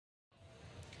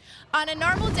On a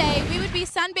normal day, we would be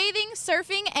sunbathing,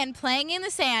 surfing, and playing in the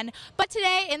sand. But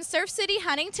today, in Surf City,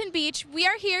 Huntington Beach, we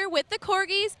are here with the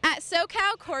Corgis at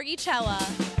SoCal Corgchella.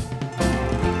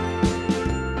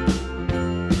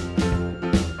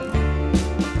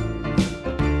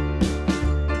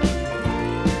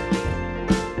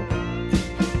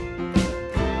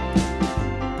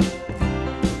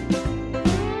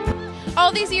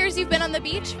 All these years you've been on the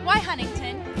beach, why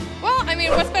Huntington? Well, I mean,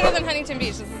 what's better than Huntington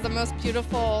Beach? This is the most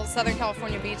beautiful Southern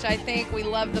California beach, I think. We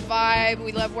love the vibe.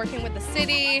 We love working with the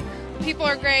city. People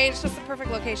are great. It's just the perfect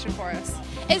location for us.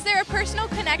 Is there a personal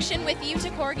connection with you to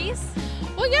Corgis?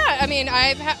 Well, yeah. I mean,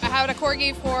 I've had a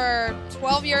Corgi for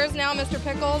 12 years now. Mr.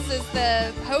 Pickles is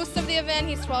the host of the event.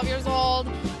 He's 12 years old.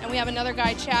 And we have another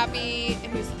guy, Chappie,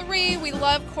 who's 3. We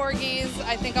love Corgis.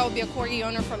 I think I will be a Corgi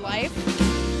owner for life.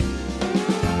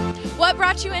 What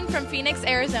brought you in from Phoenix,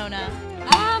 Arizona?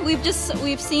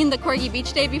 We've seen the Corgi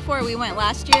Beach Day before. We went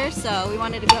last year, so we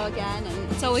wanted to go again,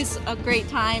 and it's always a great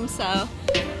time, so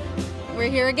we're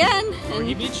here again.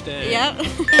 Corgi Beach Day. Yep.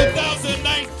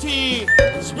 2019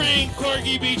 Spring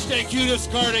Corgi Beach Day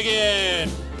cutest cardigan.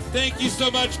 Thank you so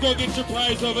much. Go get your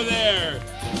prize over there.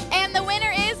 And the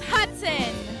winner is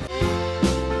Hudson.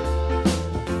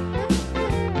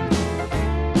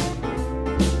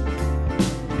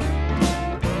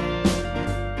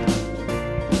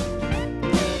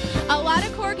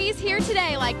 Here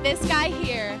today, like this guy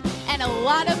here, and a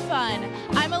lot of fun.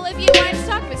 I'm Olivia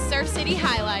Weinstock with Surf City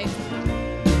Highlights.